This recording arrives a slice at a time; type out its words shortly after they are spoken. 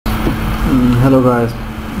Hello guys,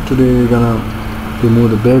 today we're gonna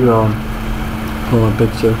remove the background from a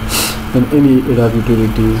picture in any Adobe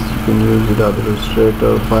utilities. You can use Adobe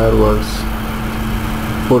Illustrator, Fireworks,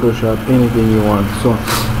 Photoshop, anything you want. So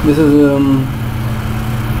this is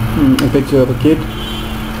a picture of a kid,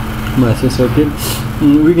 MCSA kid.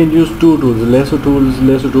 We can use two tools, lasso tools.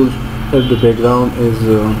 If the background is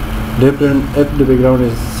different, if the background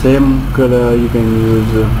is same color, you can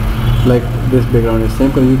use like this background is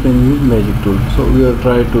same color, you can use magic tool. So we will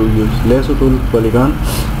try to use lasso tool, polygon.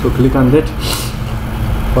 So click on that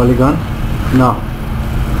polygon. Now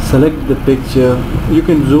select the picture. You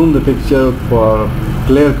can zoom the picture for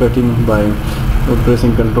clear cutting by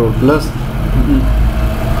pressing Ctrl plus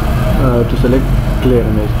to select clear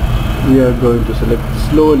image. We are going to select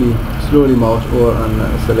slowly mouse over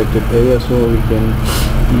on selected area, so we can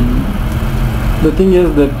the thing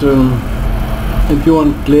is that if you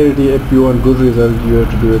want clarity, if you want good result, you have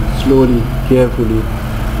to do it slowly, carefully.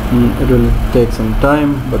 It will take some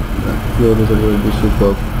time, but your result will be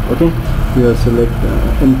superb. Okay, we are select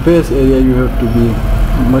in face area. You have to be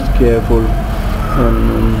much careful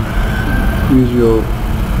and use your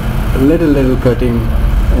little cutting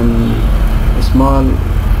and small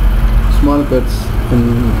cuts in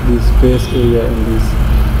this face area, in these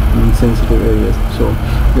sensitive areas. So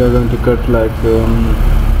we are going to cut like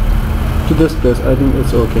to this place. I think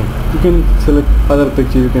it's okay. You can select other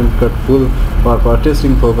picture, you can cut full for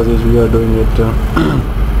testing purposes. We are doing it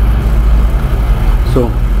so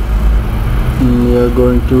we are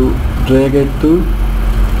going to drag it to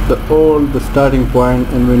the starting point,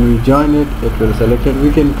 and when we join it, it will select it.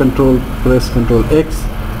 We can press Ctrl X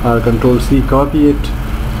or Ctrl C, copy it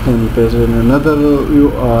and paste it in another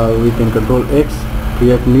view, or we can Ctrl X,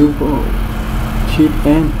 create new sheet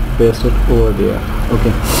and paste it over there.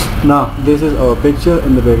 Okay, now this is our picture,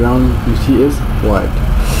 and the background you see is white.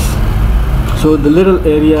 So the little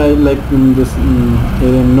area like in this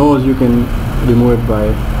area nose, you can remove it by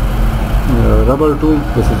rubber tool.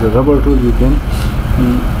 This is a rubber tool. You can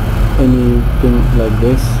anything like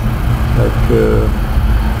this, like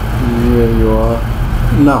here you are.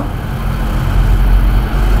 Now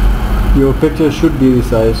your picture should be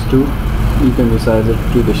resized too. You can resize it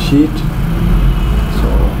to the sheet, so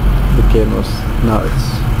the canvas, now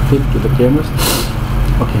it's fit to the canvas.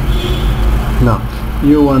 Okay, now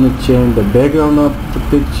you want to change the background of the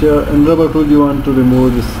picture. In rubber tool, you want to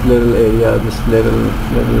remove this little area, this little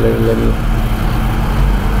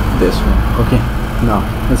this one. Okay, now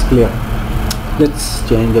it's clear. Let's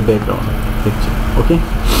change the background of the picture. Okay,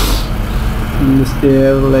 in this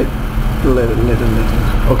area, like little.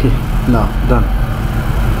 Okay, now done.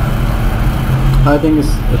 I think it's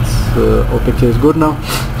our picture is good now.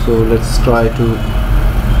 So let's try to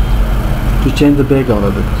change the background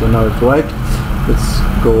of it. So now it's white. Let's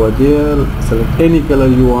go over there, select any color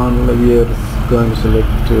you want. Like we are going to select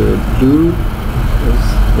blue, as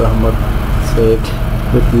Rahmat said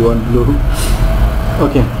that we want blue.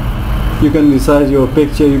 Okay, you can resize your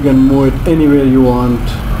picture, you can move it anywhere you want.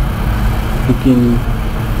 You can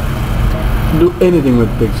do anything with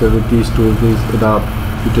picture with these tools, these Adobe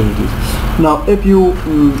utilities. Now if you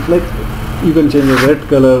like, you can change the red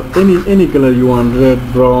color, any color you want, red,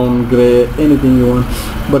 brown, gray, anything you want.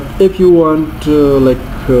 But if you want like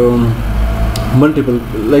multiple,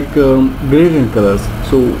 like gradient colors,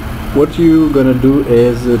 so what you gonna do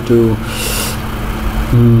is to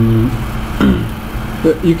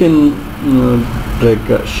you can drag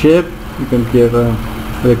a shape. You can create a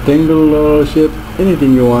rectangular shape,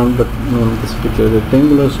 anything you want, but this picture is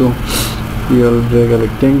rectangular, so we will drag a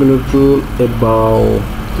rectangular tool above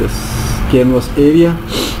this canvas area,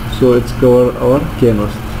 so it's cover our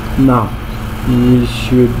canvas. Now we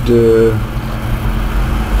should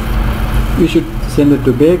send it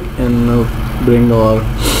to back and bring our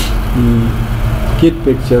kid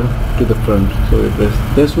picture to the front. So we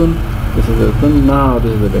press this one, this is the front, now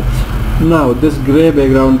this is the back. Now this gray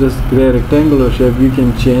background, this gray rectangular shape, we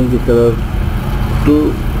can change the color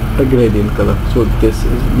to a gradient color. So this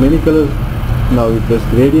is many colors. Now we press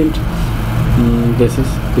gradient. This is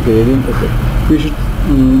the gradient effect. We should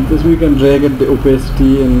this we can drag it, the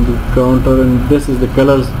opacity and the counter, and this is the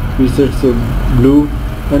colors. We set blue,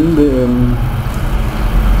 and the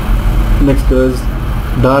next color is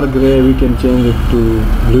dark gray. We can change it to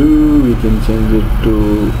blue. We can change it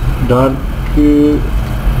to dark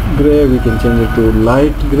gray. We can change it to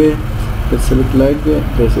light gray. Let's select light gray.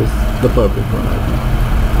 This is the perfect one, I think.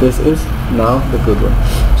 This is now the good one.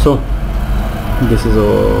 So this is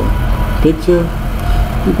our picture.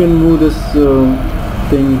 You can move this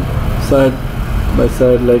thing side by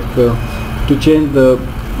side, like to change the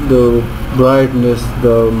the brightness,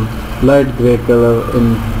 the light gray color,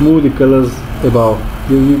 and move the colors above.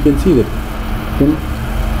 You can see that.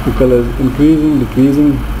 The color is increasing,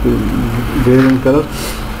 decreasing, varying color.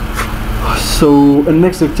 So in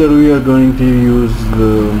next lecture we are going to use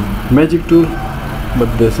the magic tool, but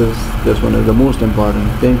this one is the most important.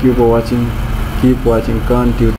 Thank you for watching. Keep watching Khanztuto.